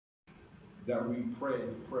that we pray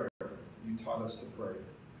the prayer you taught us to pray.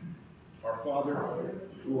 Our Father,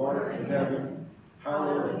 who art in heaven,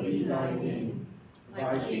 hallowed be thy name.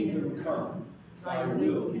 Thy kingdom come, thy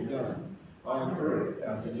will be done, on earth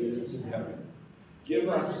as it is in heaven. Give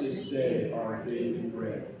us this day our daily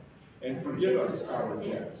bread, and forgive us our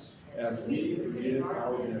debts, as we forgive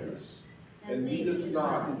our debtors. And lead us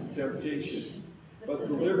not into temptation, but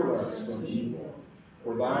deliver us from evil.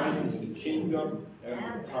 For thine is the kingdom,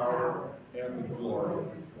 and the power, and the glory,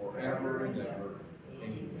 forever and ever.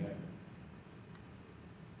 Amen.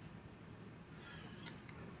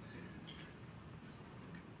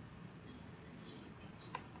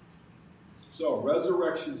 So,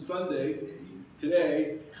 Resurrection Sunday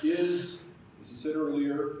today is, as I said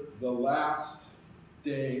earlier, the last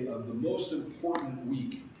day of the most important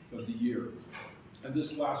week of the year. And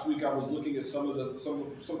this last week, I was looking at some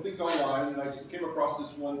things online, and I came across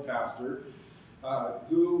this one pastor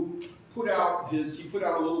who put out a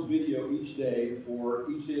little video each day for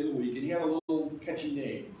each day of the week, and he had a little catchy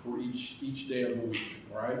name for each day of the week.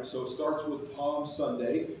 All right, so it starts with Palm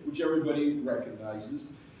Sunday, which everybody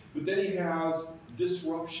recognizes. But then he has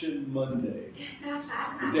Disruption Monday,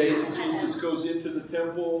 the day that Jesus goes into the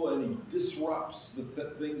temple and he disrupts the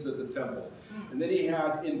things at the temple. And then he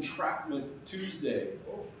had Entrapment Tuesday,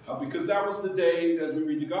 because that was the day, as we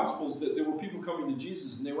read the Gospels, that there were people coming to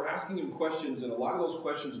Jesus and they were asking him questions, and a lot of those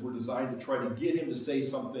questions were designed to try to get him to say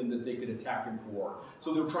something that they could attack him for.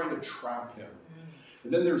 So they were trying to trap him.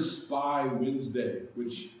 And then there's Spy Wednesday,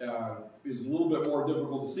 which is a little bit more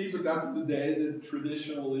difficult to see, but that's the day that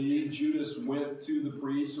traditionally Judas went to the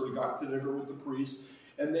priest, or got to dinner with the priest,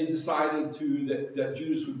 and they decided that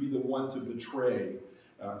Judas would be the one to betray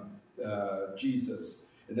Jesus.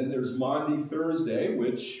 And then there's Maundy Thursday,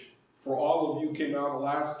 which for all of you came out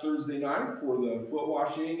last Thursday night for the foot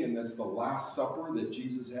washing, and that's the Last Supper that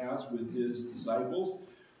Jesus has with his disciples.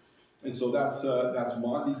 And so that's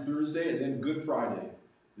Maundy Thursday, and then Good Friday,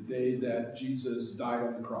 the day that Jesus died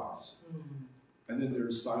on the cross. And then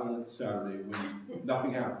there's Silent Saturday, when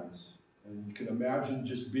nothing happens. And you can imagine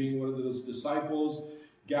just being one of those disciples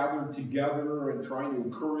gathered together and trying to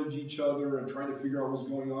encourage each other and trying to figure out what's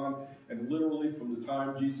going on. And literally from the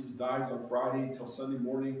time Jesus dies on Friday till Sunday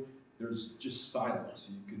morning, there's just silence.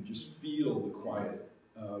 You can just feel the quiet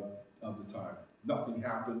of the time. Nothing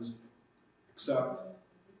happens except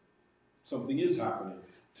something is happening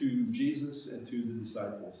to Jesus and to the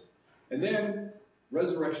disciples. And then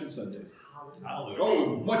Resurrection Sunday. Hallelujah.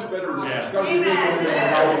 Oh, much better than that.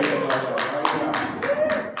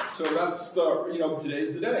 So that's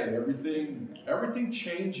today's the day. Everything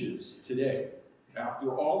changes today.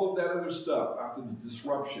 After all of that other stuff, after the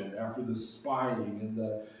disruption, after the spying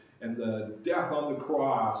and the death on the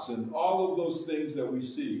cross and all of those things that we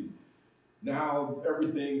see. Now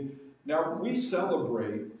we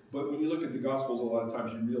celebrate. But when you look at the Gospels, a lot of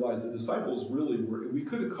times you realize the disciples really were, we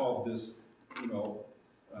could have called this,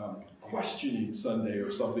 questioning Sunday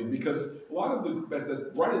or something, because a lot of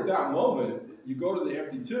right at that moment, you go to the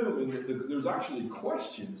empty tomb and there's actually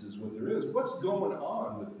questions is what there is. What's going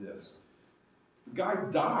on with this? The guy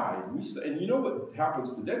died. And you know what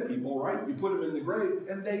happens to dead people, right? You put them in the grave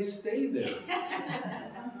and they stay there.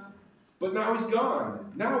 But now he's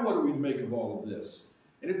gone. Now what do we make of all of this?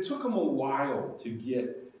 And it took him a while to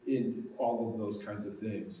get in all of those kinds of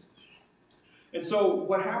things. And so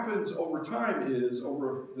what happens over time is,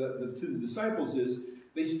 to the disciples, is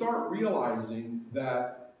they start realizing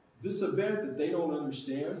that this event that they don't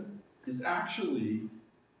understand is actually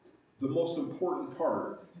the most important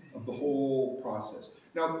part of the whole process.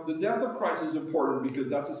 Now, the death of Christ is important because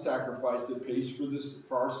that's a sacrifice that pays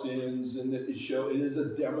for our sins, and that it is a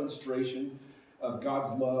demonstration of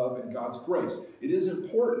God's love and God's grace. It is an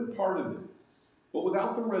important part of it. But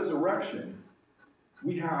without the resurrection,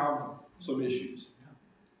 we have some issues.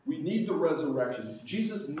 We need the resurrection.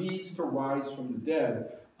 Jesus needs to rise from the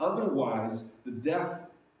dead. Otherwise, the death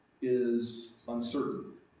is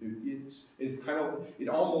uncertain. It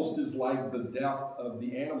almost is like the death of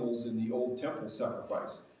the animals in the old temple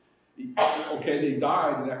sacrifice. Okay, they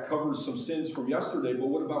died, and that covers some sins from yesterday, but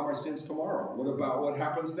what about my sins tomorrow? What about what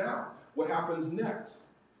happens now? What happens next?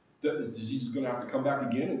 Is Jesus going to have to come back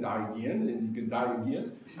again and die again, and he can die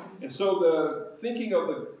again? And so the thinking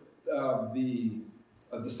of the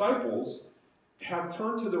disciples had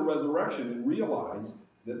turned to the resurrection and realized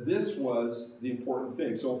that this was the important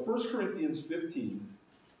thing. So 1 Corinthians 15,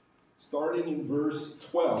 starting in verse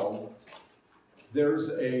 12, there's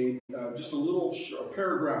just a little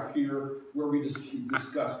paragraph here where we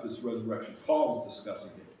discuss this resurrection. Paul's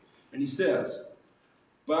discussing it. And he says,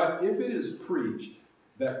 "But if it is preached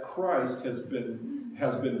that Christ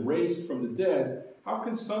has been raised from the dead, how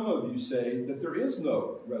can some of you say that there is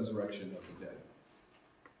no resurrection of the dead?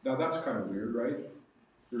 Now that's kind of weird, right?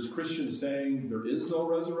 There's Christians saying there is no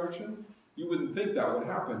resurrection. You wouldn't think that would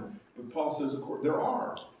happen. But Paul says, of course, there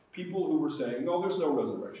are people who were saying, no, there's no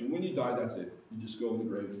resurrection. When you die, that's it. You just go in the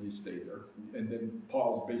grave and you stay there. And then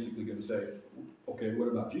Paul's basically going to say, okay, what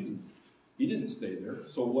about Jesus? He didn't stay there.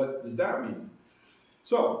 So what does that mean?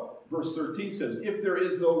 So, verse 13 says, if there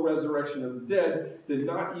is no resurrection of the dead, then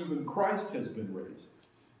not even Christ has been raised.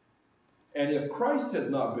 And if Christ has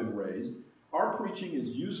not been raised, our preaching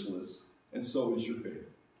is useless, and so is your faith.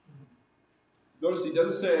 Notice he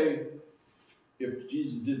doesn't say, if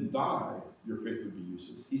Jesus didn't die, your faith would be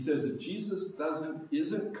useless. He says if Jesus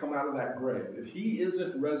isn't come out of that grave, if he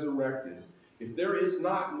isn't resurrected, if there is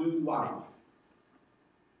not new life,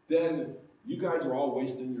 then you guys are all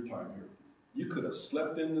wasting your time here. You could have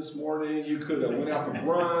slept in this morning, you could have went out to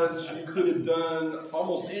brunch, you could have done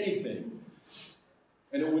almost anything,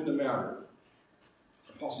 and it wouldn't have mattered.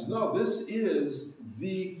 Paul says, no, this is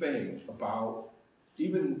the thing about,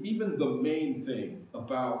 even the main thing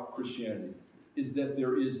about Christianity, is that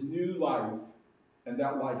there is new life, and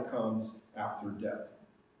that life comes after death.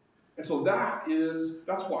 And so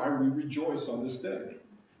that's why we rejoice on this day.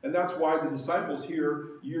 And that's why the disciples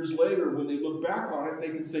here, years later, when they look back on it, they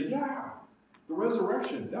can say, yeah, the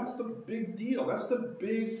resurrection, that's the big deal. That's the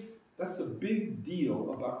big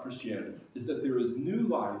deal about Christianity, is that there is new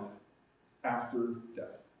life after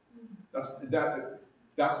death.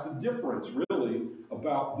 That's the difference, really,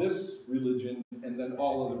 about this religion and then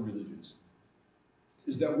all other religions,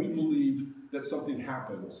 is that we believe that something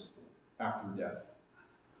happens after death.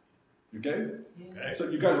 Okay? So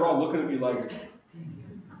you guys are all looking at me like,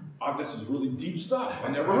 oh, this is really deep stuff. I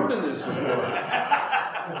never heard of this before.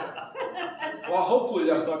 Well, hopefully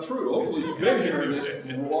that's not true. Hopefully you've been hearing this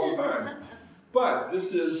for a long time. But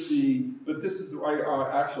this is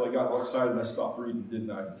actually I got all excited and I stopped reading,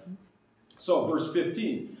 didn't I? So, verse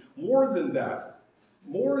 15. More than that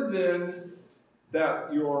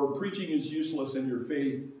your preaching is useless and your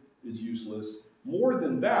faith is useless, more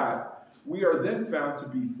than that, we are then found to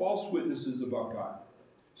be false witnesses about God.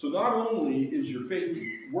 So not only is your faith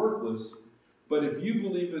worthless, but if you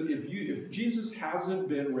believe that if Jesus hasn't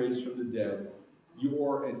been raised from the dead,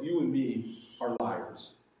 you and me are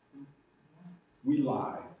liars. We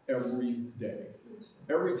lie every day.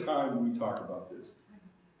 Every time we talk about this.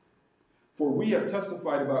 For we have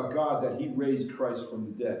testified about God that he raised Christ from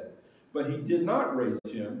the dead. But he did not raise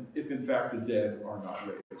him if in fact the dead are not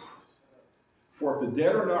raised. For if the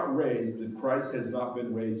dead are not raised, then Christ has not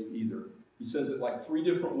been raised either. He says it like 3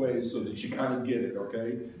 different ways so that you kind of get it,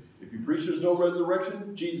 okay? If you preach there's no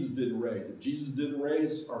resurrection, Jesus didn't raise. If Jesus didn't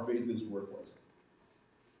raise, our faith is worthless.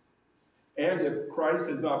 And if Christ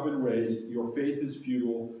has not been raised, your faith is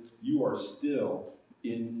futile. You are still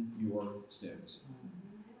in your sins.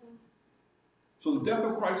 So the death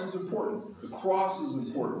of Christ is important. The cross is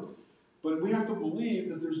important. But we have to believe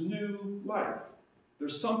that there's new life.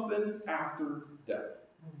 There's something after death.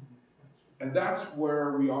 And that's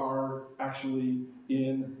where we are actually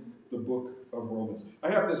in the book of Romans. I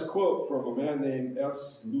have this quote from a man named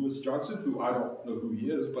S. Lewis Johnson, who I don't know who he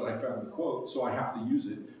is, but I found the quote, so I have to use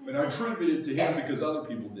it. And I attribute it to him because other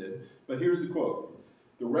people did. But here's the quote.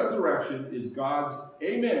 The resurrection is God's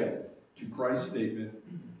amen to Christ's statement,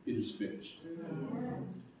 it is finished.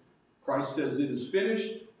 Christ says it is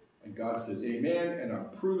finished, and God says amen, and I'm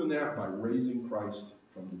proving that by raising Christ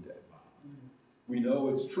from the dead. We know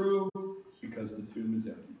it's true because the tomb is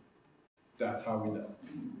empty. That's how we know.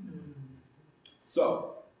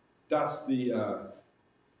 So that's the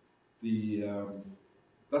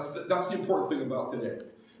important thing about today.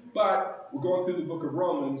 But we're going through the book of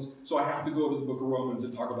Romans, so I have to go to the book of Romans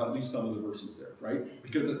and talk about at least some of the verses there, right?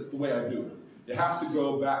 Because it's the way I do it. You have to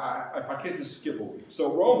go back. I can't just skip a week.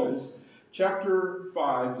 So Romans chapter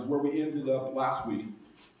 5 is where we ended up last week.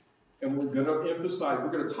 And we're going to emphasize,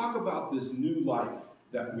 we're going to talk about this new life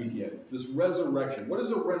that we get, this resurrection. What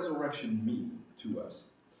does a resurrection mean to us?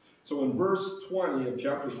 So in verse 20 of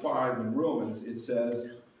chapter 5 in Romans, it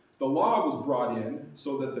says, the law was brought in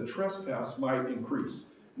so that the trespass might increase.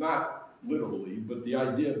 Not literally, but the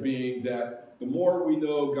idea being that the more we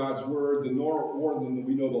know God's word, the more than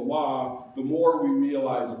we know the law, the more we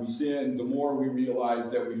realize we sin, the more we realize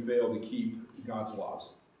that we fail to keep God's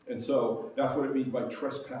laws. And so that's what it means by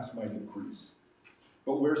trespass might increase.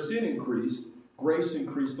 But where sin increased, grace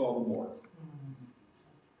increased all the more.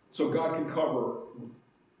 So God can cover.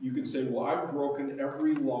 You can say, well, I've broken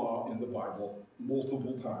every law in the Bible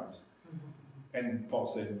multiple times. And Paul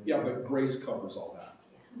said, yeah, but grace covers all that.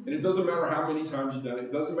 And it doesn't matter how many times you've done it.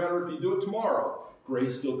 It doesn't matter if you do it tomorrow.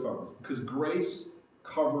 grace still covers. Because grace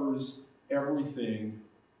covers everything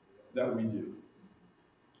that we do.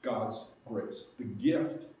 God's grace. The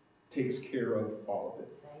gift takes care of all of it.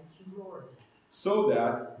 Thank you, Lord. So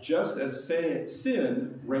that just as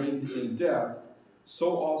sin reigned in death,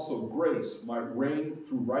 so also grace might reign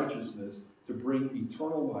through righteousness to bring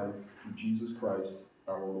eternal life through Jesus Christ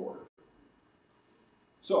our Lord.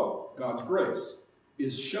 So, God's grace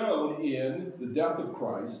is shown in the death of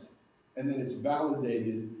Christ, and then it's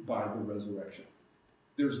validated by the resurrection.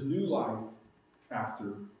 There's new life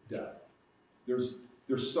after death. There's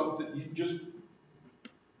something,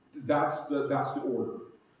 that's the order.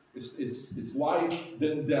 It's life,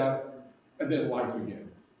 then death, and then life again.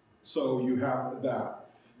 So you have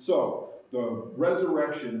that. So the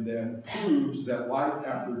resurrection then proves that life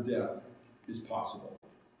after death is possible.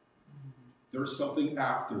 There's something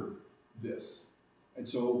after this. And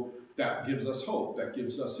so that gives us hope. That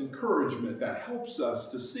gives us encouragement. That helps us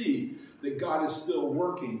to see that God is still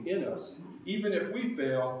working in us. Even if we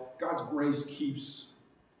fail, God's grace keeps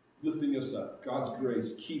lifting us up. God's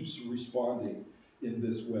grace keeps responding in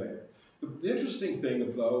this way. The interesting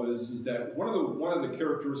thing, though, is that one of the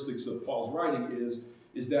characteristics of Paul's writing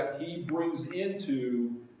is that he brings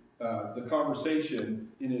into the conversation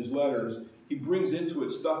in his letters, he brings into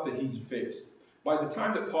it stuff that he's faced. By the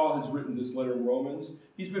time that Paul has written this letter in Romans,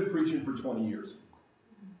 he's been preaching for 20 years.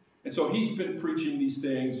 And so he's been preaching these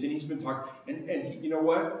things, and he's been talking. And he, you know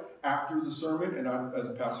what? After the sermon, and as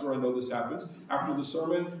a pastor, I know this happens. After the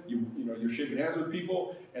sermon, you're shaking hands with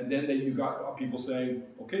people, and then you got people saying,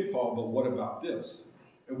 "Okay, Paul, but what about this?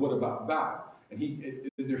 And what about that?" And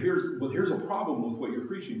here's a problem with what you're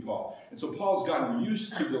preaching, Paul. And so Paul's gotten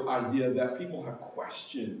used to the idea that people have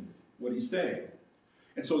questioned what he's saying.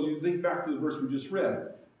 And so you think back to the verse we just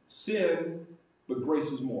read: sin, but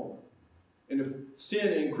grace is more. And if sin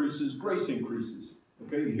increases, grace increases.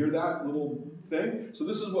 Okay, you hear that little thing? So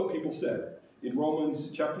this is what people said. In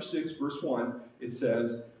Romans chapter 6, verse 1, it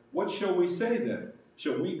says, "What shall we say then?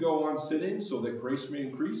 Shall we go on sinning so that grace may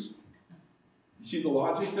increase?" You see the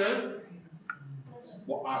logic there?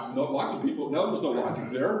 Well, lots of people, no, there's no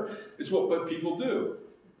logic there. It's what people do.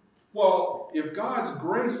 Well, if God's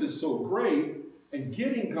grace is so great, and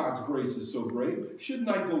getting God's grace is so great, shouldn't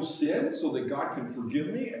I go sin so that God can forgive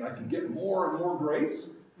me and I can get more and more grace?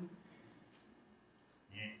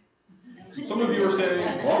 Some of you are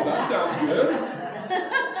saying, "Well, that sounds good.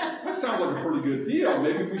 That sounds like a pretty good deal.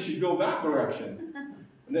 Maybe we should go that direction."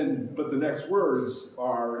 But the next words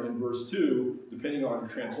are in verse 2, depending on your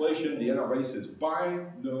translation. The NIV says, "By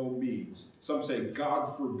no means." Some say,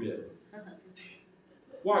 "God forbid."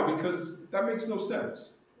 Why? Because that makes no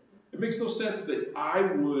sense. It makes no sense that I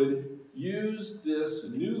would use this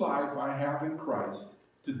new life I have in Christ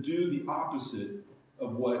to do the opposite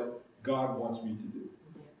of what God wants me to do.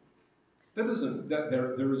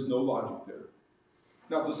 There is no logic there.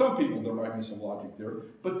 Now, to some people, there might be some logic there,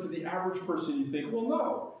 but to the average person, you think, well,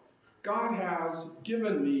 no. God has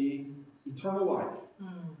given me eternal life.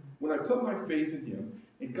 When I put my faith in Him,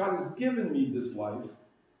 and God has given me this life,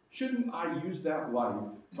 shouldn't I use that life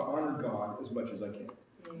to honor God as much as I can?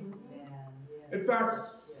 In fact,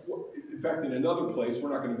 in another place, we're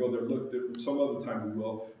not going to go there, look, some other time we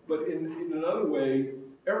will, but in another way,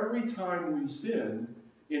 every time we sin,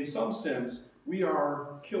 in some sense, we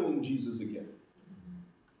are killing Jesus again.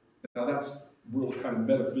 Now that's real kind of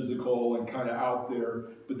metaphysical and kind of out there,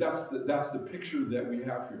 but that's the picture that we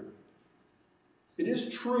have here. It is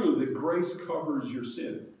true that grace covers your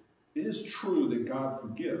sin. It is true that God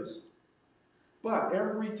forgives. But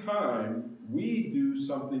every time we do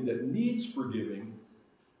something that needs forgiving,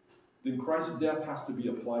 then Christ's death has to be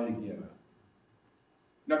applied again.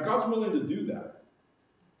 Now, God's willing to do that,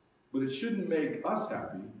 but it shouldn't make us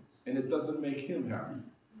happy, and it doesn't make Him happy.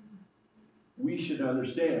 We should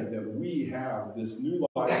understand that we have this new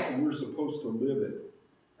life, and we're supposed to live it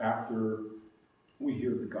after we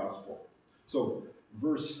hear the gospel. So,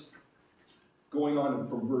 going on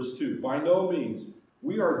from verse 2, "By no means.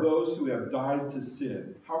 We are those who have died to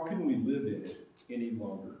sin. How can we live in it any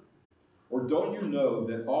longer? Or don't you know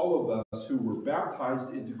that all of us who were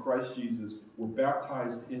baptized into Christ Jesus were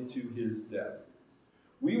baptized into His death?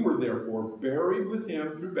 We were therefore buried with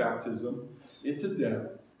Him through baptism into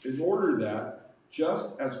death, in order that,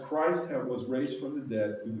 just as Christ was raised from the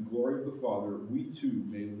dead through the glory of the Father, we too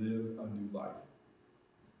may live a new life."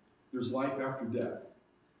 There's life after death.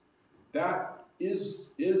 That is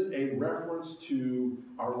a reference to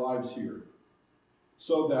our lives here.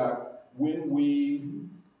 So that when we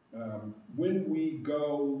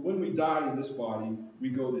die in this body, we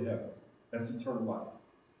go to heaven. That's eternal life.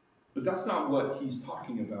 But that's not what he's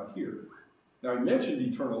talking about here. Now, he mentioned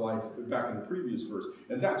eternal life back in the previous verse,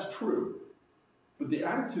 and that's true. But the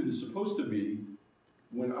attitude is supposed to be,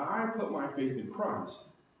 when I put my faith in Christ,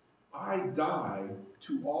 I die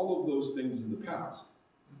to all of those things in the past.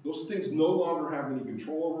 Those things no longer have any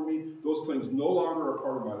control over me. Those things no longer are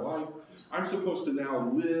part of my life. I'm supposed to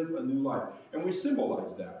now live a new life. And we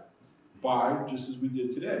symbolize that by, just as we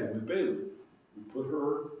did today with Bailey. We put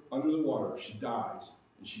her under the water. She dies.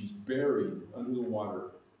 And she's buried under the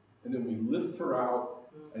water. And then we lift her out,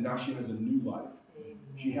 and now she has a new life.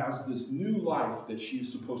 She has this new life that she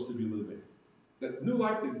is supposed to be living. That new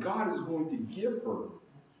life that God is going to give her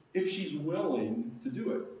if she's willing to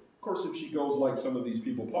do it. Of course, if she goes like some of these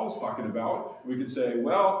people Paul's talking about, we could say,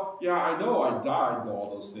 well, yeah, I know I died to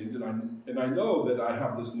all those things, and I know that I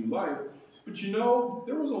have this new life. But you know,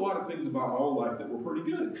 there was a lot of things about my old life that were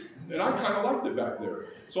pretty good. And I kind of liked it back there.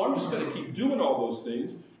 So I'm just going to keep doing all those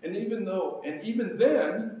things. And even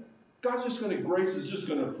then, God's just going to, grace is just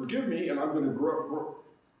going to forgive me, and I'm going to grow.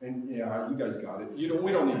 And yeah, you guys got it. We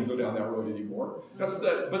don't need to go down that road anymore.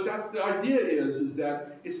 But that's the idea is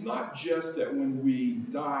that it's not just that when we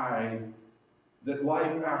die, that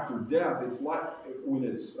life after death, it's like when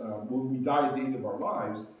we die at the end of our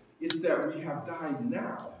lives, it's that we have died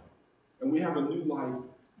now. And we have a new life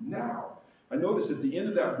now. I notice at the end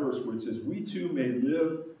of that verse where it says, we too may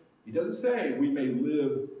live, he doesn't say we may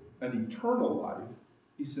live an eternal life.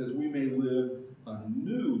 He says we may live a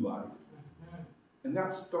new life. And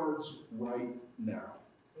that starts right now.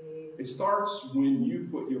 It starts when you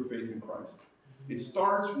put your faith in Christ. It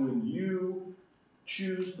starts when you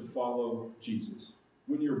choose to follow Jesus.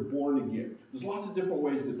 When you're born again. There's lots of different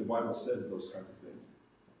ways that the Bible says those kinds of things.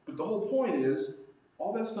 But the whole point is,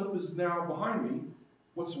 all that stuff is now behind me.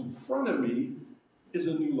 What's in front of me is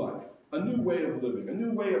a new life. A new way of living. A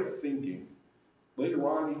new way of thinking. Later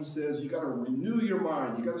on, he says, you got to renew your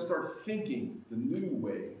mind. You got to start thinking the new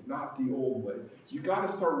way, not the old way. You got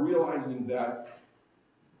to start realizing that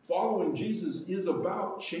following Jesus is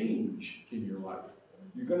about change in your life.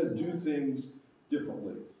 You're going to do things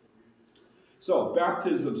differently. So,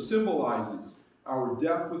 baptism symbolizes our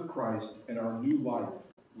death with Christ and our new life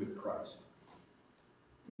with Christ.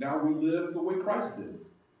 Now we live the way Christ did,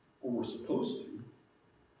 or we're supposed to.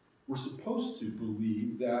 We're supposed to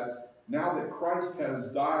believe that now that Christ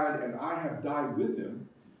has died and I have died with him,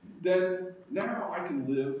 then now I can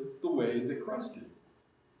live the way that Christ did.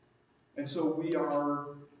 And so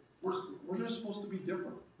we're just supposed to be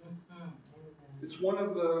different. It's one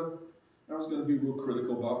of the, I was going to be real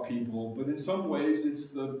critical about people, but in some ways it's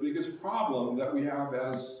the biggest problem that we have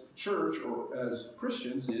as church or as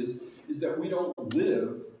Christians is that we don't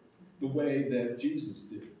live the way that Jesus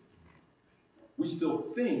did. We still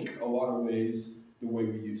think a lot of ways the way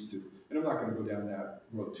we used to. And I'm not going to go down that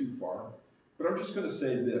road too far. But I'm just going to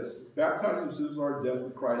say this. Baptism symbolizes our death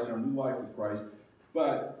with Christ, our new life with Christ.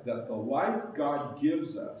 But that the life God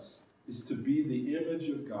gives us is to be the image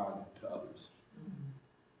of God to others.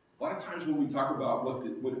 A lot of times when we talk about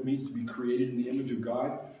what it means to be created in the image of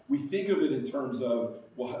God, we think of it in terms of,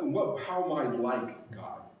 well, how am I like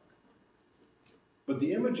God? But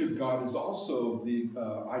the image of God is also the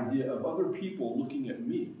idea of other people looking at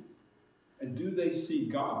me. And do they see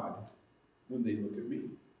God when they look at me?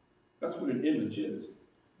 That's what an image is.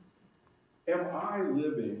 Am I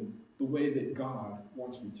living the way that God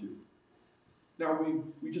wants me to? Now,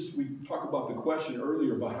 we talked about the question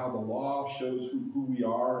earlier about how the law shows who we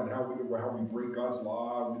are and how we break God's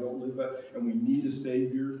law and we don't live it and we need a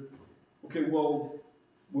Savior. Okay, well,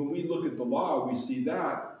 when we look at the law, we see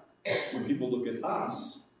that. When people look at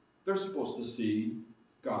us, they're supposed to see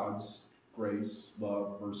God's grace,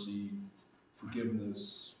 love, mercy,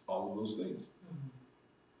 forgiveness, all of those things.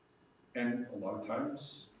 And a lot of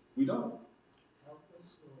times, we don't.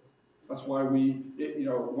 That's why one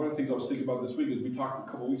of the things I was thinking about this week is we talked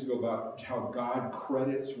a couple weeks ago about how God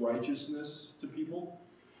credits righteousness to people.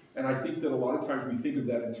 And I think that a lot of times we think of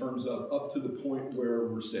that in terms of up to the point where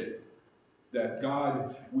we're saved. That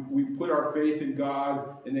God, we put our faith in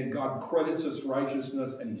God, and then God credits us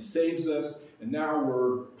righteousness, and he saves us, and now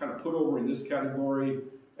we're kind of put over in this category,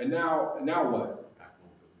 and now what?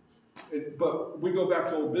 But we go back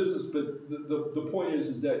to old business, but the point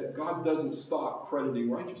is that God doesn't stop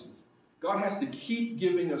crediting righteousness. God has to keep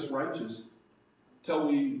giving us righteous till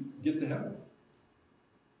we get to heaven.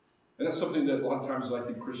 And that's something that a lot of times I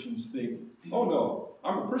think Christians think, oh no,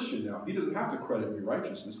 I'm a Christian now. He doesn't have to credit me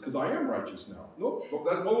righteousness because I am righteous now. Nope. Stop.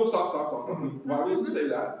 The Bible doesn't say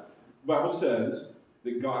that. The Bible says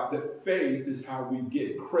that faith is how we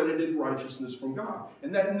get credited righteousness from God.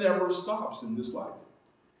 And that never stops in this life.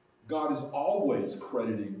 God is always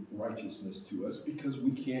crediting righteousness to us because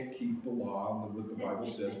we can't keep the law and what the Bible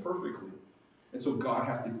says perfectly. And so God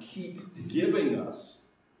has to keep giving us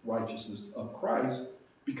righteousness of Christ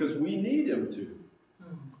because we need him to.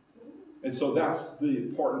 And so that's the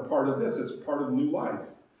important part of this. It's part of new life.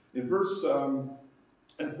 In verse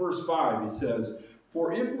 5, he says,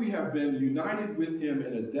 "For if we have been united with him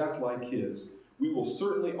in a death like his, we will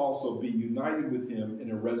certainly also be united with him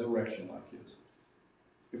in a resurrection like his."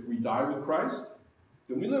 If we die with Christ,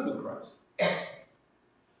 then we live with Christ.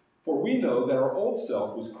 "For we know that our old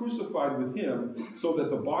self was crucified with him so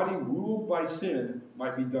that the body ruled by sin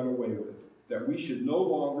might be done away with, that we should no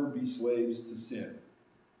longer be slaves to sin.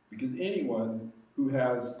 Because anyone who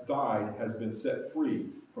has died has been set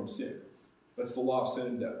free from sin." That's the law of sin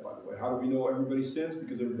and death, by the way. How do we know everybody sins?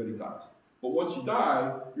 Because everybody dies. But once you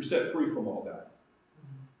die, you're set free from all that.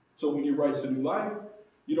 So when you rise to new life,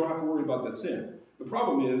 you don't have to worry about that sin. The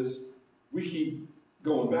problem is, we keep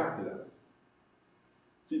going back to that.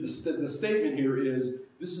 See, the statement here is,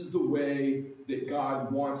 this is the way that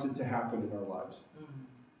God wants it to happen in our lives.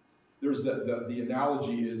 There's the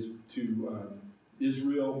analogy is to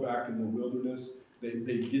Israel back in the wilderness.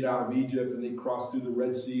 They get out of Egypt and they cross through the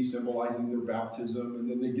Red Sea, symbolizing their baptism, and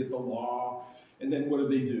then they get the law. And then what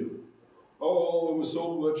do? Oh, it was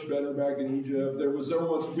so much better back in Egypt.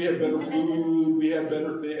 We had better food, we had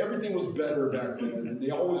better things. Everything was better back then. And they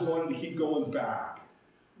always wanted to keep going back,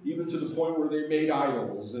 even to the point where they made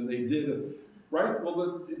idols and they did it. Right?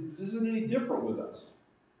 Well, this isn't any different with us.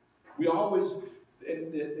 We always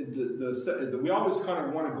we always kind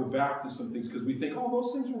of want to go back to some things because we think, oh,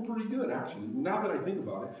 those things were pretty good, actually. Now that I think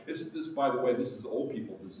about it, by the way, this is old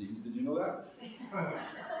people disease. Did you know that?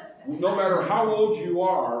 No matter how old you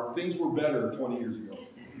are, things were better 20 years ago.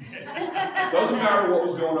 Doesn't matter what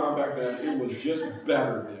was going on back then. It was just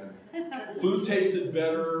better then. Food tasted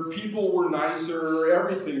better. People were nicer.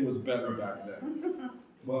 Everything was better back then.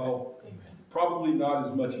 Well, probably not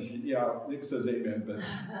as much as Nick says amen, but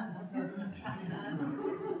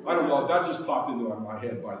I don't know. That just popped into my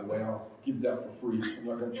head, by the way. I'll give that for free. I'm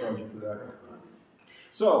not going to charge you for that.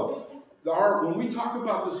 So, when we talk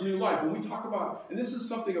about this new life, when we talk about, and this is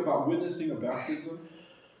something about witnessing a baptism,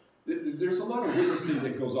 there's a lot of witnessing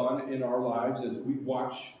that goes on in our lives as we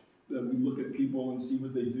watch, we look at people and see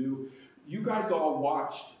what they do. You guys all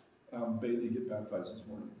watched Bailey get baptized this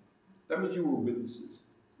morning. That means you were witnesses.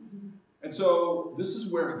 And so this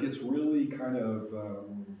is where it gets really kind of,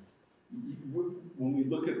 when we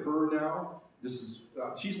look at her now, this is,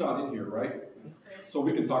 she's not in here, right? So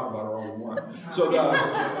we can talk about her all we want. So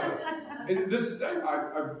and this,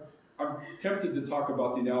 I'm tempted to talk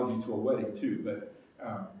about the analogy to a wedding too, but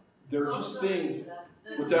there are just things.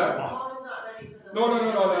 What's that? No,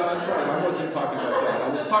 that's right. I wasn't talking about that. I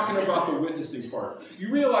was talking about the witnessing part.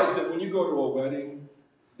 You realize that when you go to a wedding,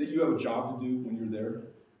 that you have a job to do when you're there?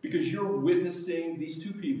 Because you're witnessing these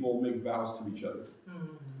two people make vows to each other.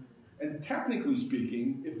 And technically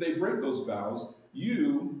speaking, if they break those vows,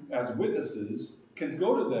 you, as witnesses, can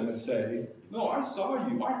go to them and say, no, I saw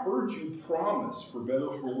you. I heard you promise, for better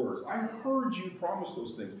or for worse. I heard you promise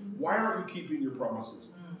those things. Why aren't you keeping your promises?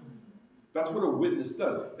 That's what a witness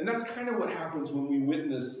does. And that's kind of what happens when we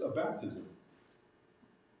witness a baptism.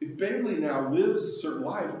 If Bailey now lives a certain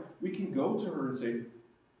life, we can go to her and say,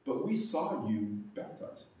 but we saw you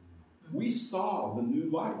baptized. We saw the new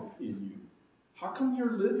life in you. How come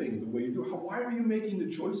you're living the way you do? Why are you making the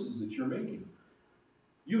choices that you're making?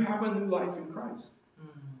 You have a new life in Christ.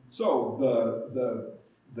 So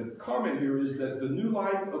the comment here is that the new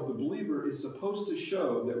life of the believer is supposed to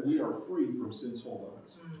show that we are free from sin's hold on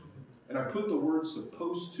us. And I put the word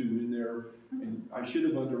supposed to in there, and I should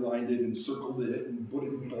have underlined it and circled it and put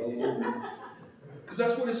it in bold. Because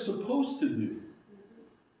that's what it's supposed to do.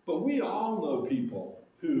 But we all know people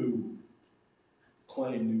who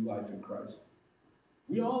claim new life in Christ.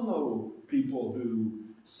 We all know people who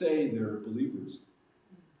say they're believers,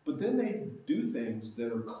 but then they do things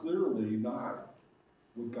that are clearly not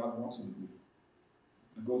what God wants them to do.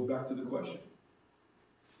 It goes back to the question.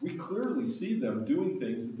 We clearly see them doing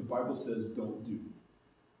things that the Bible says don't do,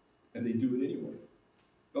 and they do it anyway.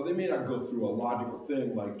 Now, they may not go through a logical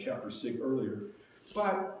thing like chapter 6 earlier,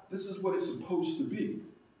 but this is what it's supposed to be.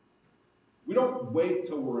 We don't wait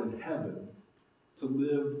till we're in heaven to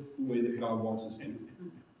live the way that God wants us to.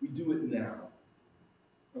 We do it now.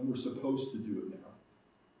 And we're supposed to do it now.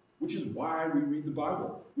 Which is why we read the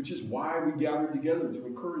Bible. Which is why we gather together to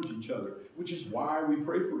encourage each other. Which is why we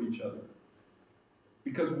pray for each other.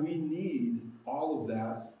 Because we need all of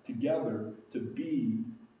that together to be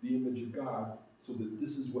the image of God so that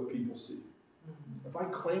this is what people see. If I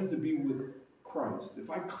claim to be with Christ, if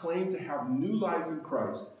I claim to have new life in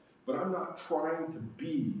Christ, but I'm not trying to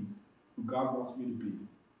be who God wants me to be,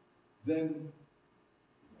 then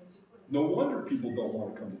no wonder people don't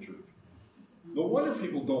want to come to church. No wonder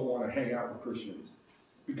people don't want to hang out with Christians.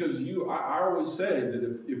 Because I always say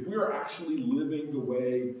that if we're actually living the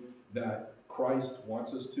way that Christ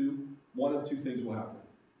wants us to, one of two things will happen.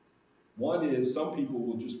 One is some people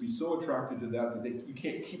will just be so attracted to that you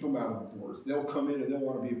can't keep them out of the doors. They'll come in and they'll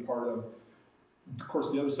want to be a part of. Of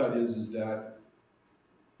course, the other side is that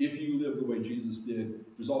if you live the way Jesus did,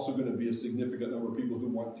 there's also going to be a significant number of people who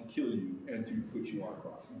want to kill you and to put you on a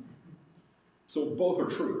cross. So both are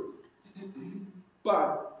true.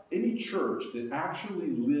 But any church that actually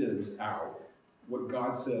lives out what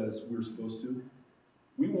God says we're supposed to,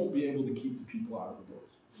 we won't be able to keep the people out of the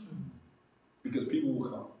doors. Because people will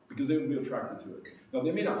come. Because they will be attracted to it. Now,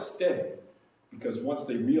 they may not stay. Because once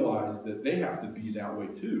they realize that they have to be that way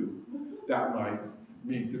too, that might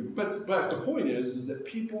mean... But the point is that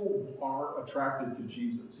people are attracted to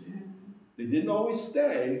Jesus. They didn't always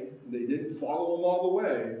stay. They didn't follow him all the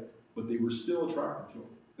way. But they were still attracted to him.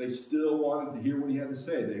 They still wanted to hear what he had to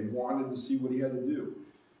say. They wanted to see what he had to do.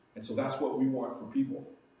 And so that's what we want for people.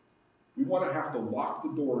 We want to have to lock the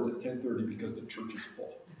doors at 10:30 because the church is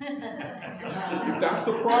full. If that's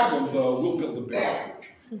the problem, though, we'll build a big church.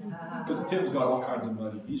 Because Tim's got all kinds of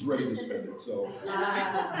money. He's ready to spend it. So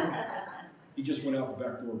he just went out the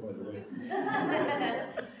back door, by the way.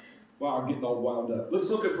 Wow, I'm getting all wound up. Let's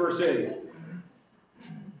look at verse 8.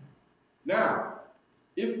 Now,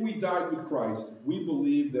 if we died with Christ, we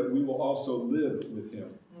believe that we will also live with him.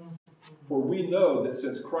 For we know that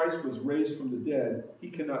since Christ was raised from the dead, he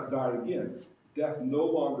cannot die again. Death no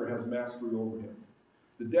longer has mastery over him.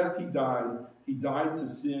 The death he died to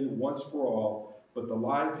sin once for all, but the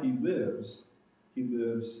life he lives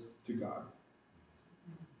to God.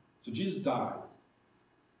 So Jesus died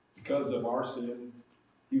because of our sin.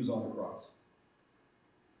 He was on the cross.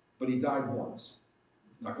 But he died once.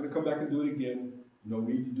 Not going to come back and do it again. No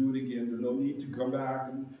need to do it again. There's no need to come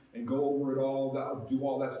back and go over it all, do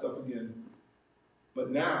all that stuff again.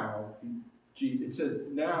 But now, it says,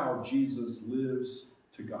 now Jesus lives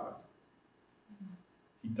to God.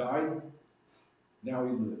 He died, now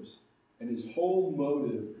he lives. And his whole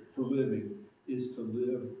motive for living is to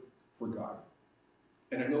live for God.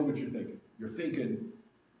 And I know what you're thinking. You're thinking,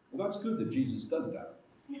 well, that's good that Jesus does that.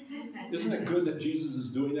 Isn't it good that Jesus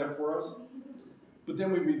is doing that for us? But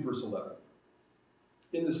then we read verse 11.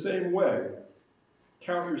 In the same way,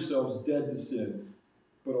 count yourselves dead to sin,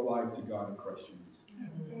 but alive to God in Christ Jesus.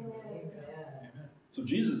 Amen. So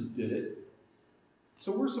Jesus did it,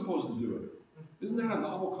 so we're supposed to do it. Isn't that a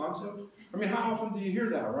novel concept? I mean, how often do you hear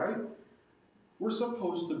that, right? We're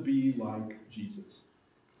supposed to be like Jesus.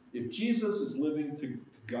 If Jesus is living to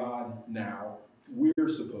God now, we're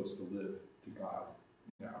supposed to live to God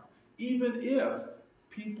now. Even if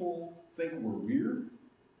people think we're weird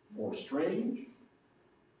or strange,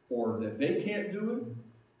 or that they can't do it,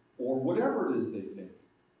 or whatever it is they think.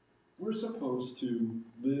 We're supposed to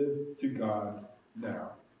live to God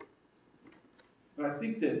now. And I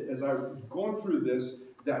think that as I'm going through this,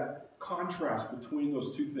 that contrast between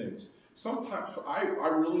those two things, sometimes I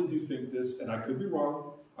really do think this, and I could be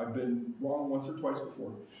wrong. I've been wrong once or twice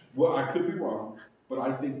before. Well, I could be wrong, but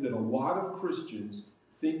I think that a lot of Christians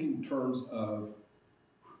think in terms of,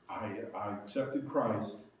 I accepted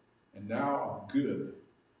Christ, and now I'm good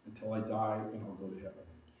until I die and I'll go to heaven.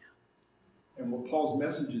 And what Paul's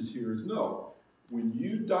message is here is, no, when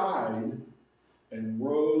you died and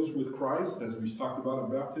rose with Christ, as we talked about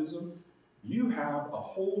in baptism, you have a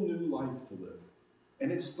whole new life to live.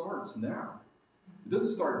 And it starts now. It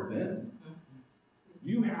doesn't start then.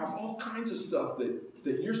 You have all kinds of stuff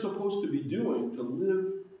that you're supposed to be doing to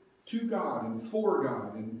live to God and for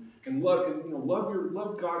God and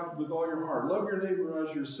love God with all your heart. Love your neighbor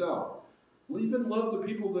as yourself. Even love the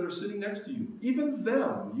people that are sitting next to you. Even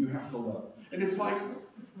them you have to love. And it's like,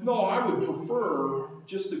 no, I would prefer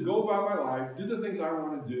just to go about my life, do the things I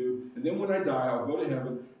want to do, and then when I die, I'll go to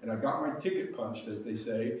heaven, and I got my ticket punched, as they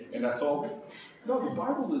say, and that's all. No, the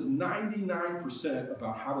Bible is 99%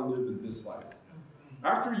 about how to live in this life.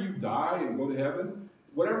 After you die and go to heaven,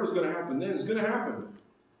 whatever's going to happen then is going to happen.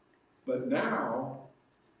 But now,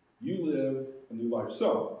 you live a new life.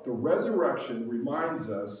 So, the resurrection reminds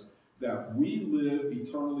us that we live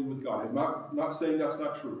eternally with God. I'm not saying that's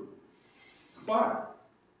not true. But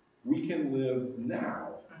we can live now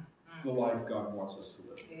the life God wants us to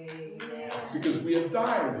live. Because we have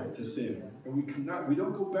died to sin. And we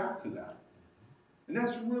don't go back to that. And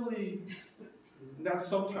that's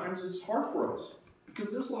sometimes it's hard for us.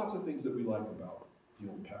 Because there's lots of things that we like about the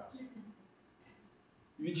old past.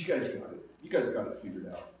 You guys got it. You guys got it figured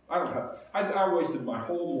out. I wasted my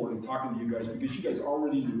whole morning talking to you guys because you guys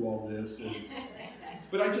already knew all this.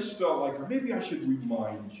 But I just felt like maybe I should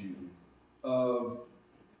remind you of,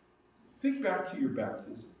 think back to your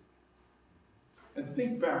baptism. And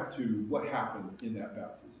think back to what happened in that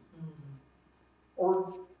baptism.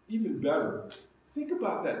 Or even better, think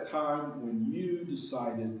about that time when you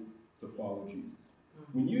decided to follow Jesus.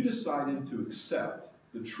 When you decided to accept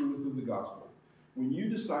the truth of the gospel. When you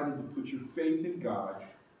decided to put your faith in God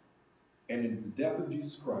and in the death of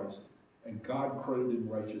Jesus Christ, and God credited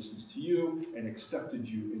righteousness to you and accepted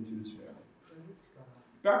you into his family.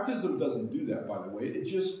 Baptism doesn't do that, by the way. It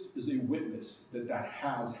just is a witness that that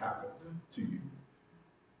has happened to you.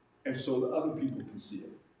 And so that other people can see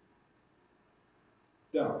it.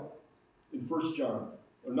 Now, in 1 John,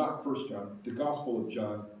 or not 1 John, the Gospel of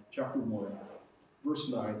John, chapter 1, verse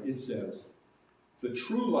 9, it says, the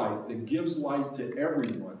true light that gives light to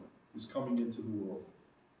everyone is coming into the world.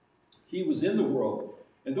 He was in the world,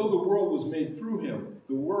 and though the world was made through him,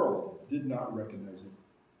 the world did not recognize him.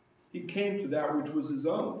 He came to that which was his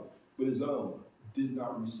own, but his own did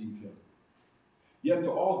not receive him. Yet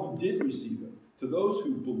to all who did receive him, to those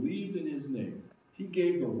who believed in his name, he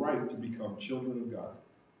gave the right to become children of God.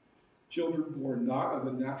 Children born not of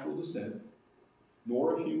a natural descent,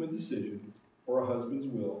 nor of human decision, or a husband's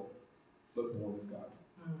will, but born of God.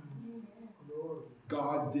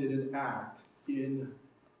 God did an act in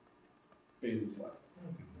Bailey's life.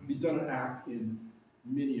 He's done an act in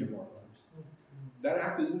many of our lives. That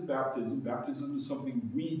act isn't baptism. Baptism is something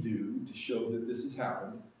we do to show that this has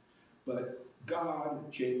happened. But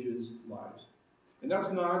God changes lives. And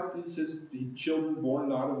that's not, it says, the children born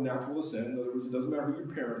not of natural descent. In other words, it doesn't matter who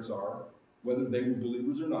your parents are, whether they were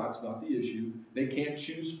believers or not. It's not the issue. They can't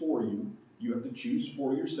choose for you. You have to choose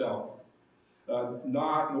for yourself.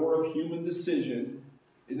 Nor of human decision.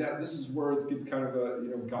 And that this is where it gets kind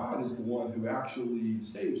of God is the one who actually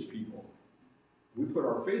saves people. We put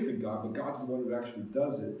our faith in God, but God's the one who actually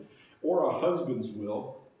does it. Or a husband's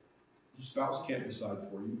will. Your spouse can't decide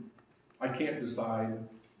for you. I can't decide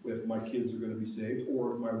if my kids are going to be saved,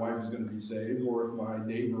 or if my wife is going to be saved, or if my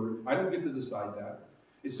neighbor. I don't get to decide that.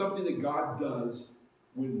 It's something that God does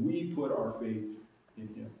when we put our faith in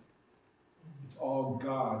him. It's all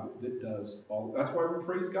God that does all. That's why we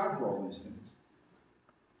praise God for all these things.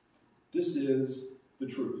 This is the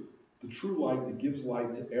truth. The true light that gives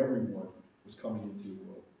light to everyone was coming into the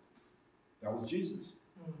world. That was Jesus.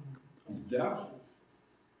 His death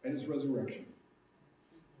and his resurrection.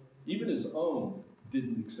 Even his own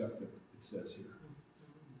didn't accept it, it says here.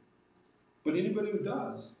 But anybody who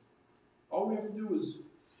does, all we have to do is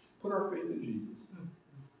put our faith in Jesus.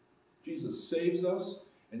 Jesus saves us,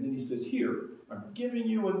 and then he says, here, I'm giving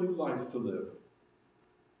you a new life to live.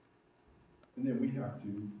 And then we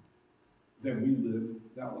live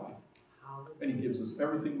that life. And he gives us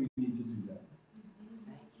everything we need to do that.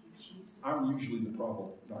 I'm usually the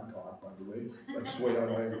problem, not God, by the way. That's the way I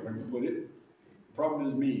like to put it. The problem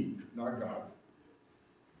is me, not God.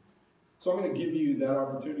 So I'm going to give you that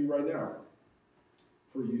opportunity right now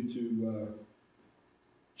for you to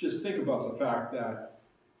just think about the fact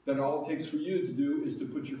that all it takes for you to do is to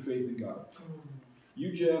put your faith in God.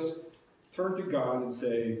 You just turn to God and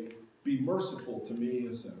say, be merciful to me,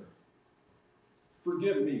 a sinner.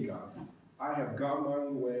 Forgive me, God. I have gone my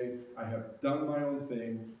own way. I have done my own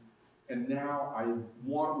thing. And now I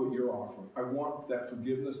want what you're offering. I want that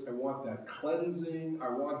forgiveness. I want that cleansing. I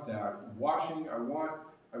want that washing. I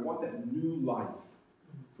want that new life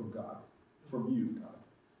from God, from you, God.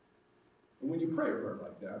 And when you pray a prayer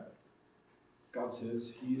like that, God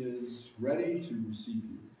says he is ready to receive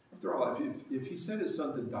you. After all, if he sent his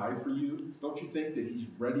son to die for you, don't you think that he's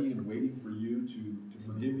ready and waiting for you to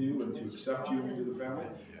forgive you and to accept you into the family?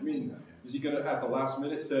 I mean, is he going to, at the last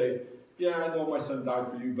minute, say, yeah, I know my son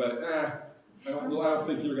died for you, but I don't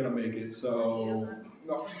think you're going to make it. So,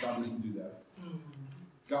 no, God doesn't do that.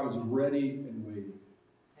 God is ready and waiting.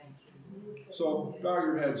 So, bow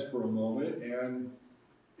your heads for a moment, and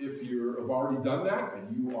if you have already done that,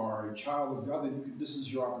 and you are a child of God, then this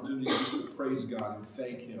is your opportunity to praise God and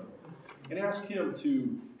thank him. And ask him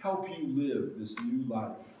to help you live this new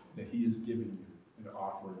life that he is giving you and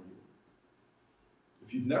offering you.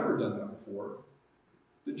 If you've never done that before,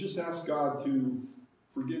 then just ask God to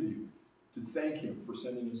forgive you, to thank him for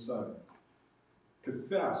sending his son.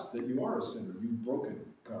 Confess that you are a sinner, you've broken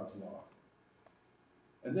God's law.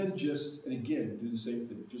 And then and again, do the same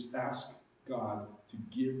thing. Just ask God to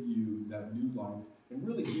give you that new life and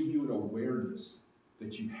really give you an awareness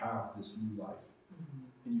that you have this new life.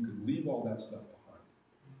 And you can leave all that stuff behind.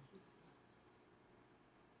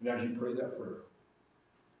 And as you pray that prayer,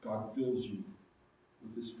 God fills you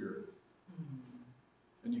with His Spirit.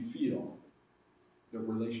 And you feel the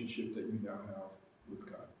relationship that you now have with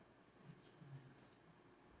God.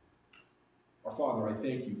 Our Father, I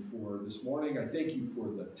thank you for this morning. I thank you for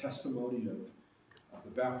the testimony of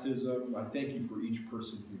the baptism. I thank you for each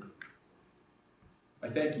person here. I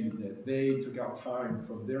thank you that they took out time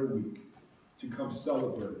from their week to come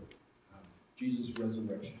celebrate Jesus'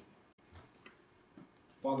 resurrection.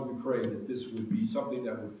 Father, we pray that this would be something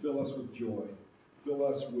that would fill us with joy, fill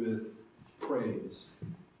us with praise,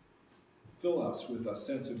 fill us with a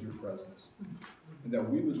sense of your presence, and that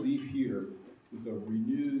we would leave here with a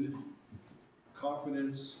renewed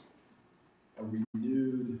confidence, a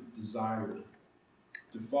renewed desire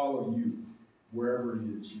to follow you wherever it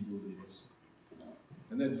is you will lead us.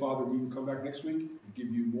 And then, Father, we will come back next week and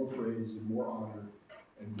give you more praise and more honor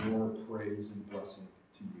and more praise and blessing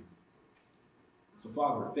to you. So,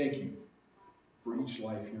 Father, thank you for each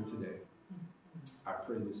life here today. I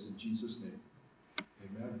pray this in Jesus' name.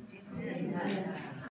 Amen. Amen.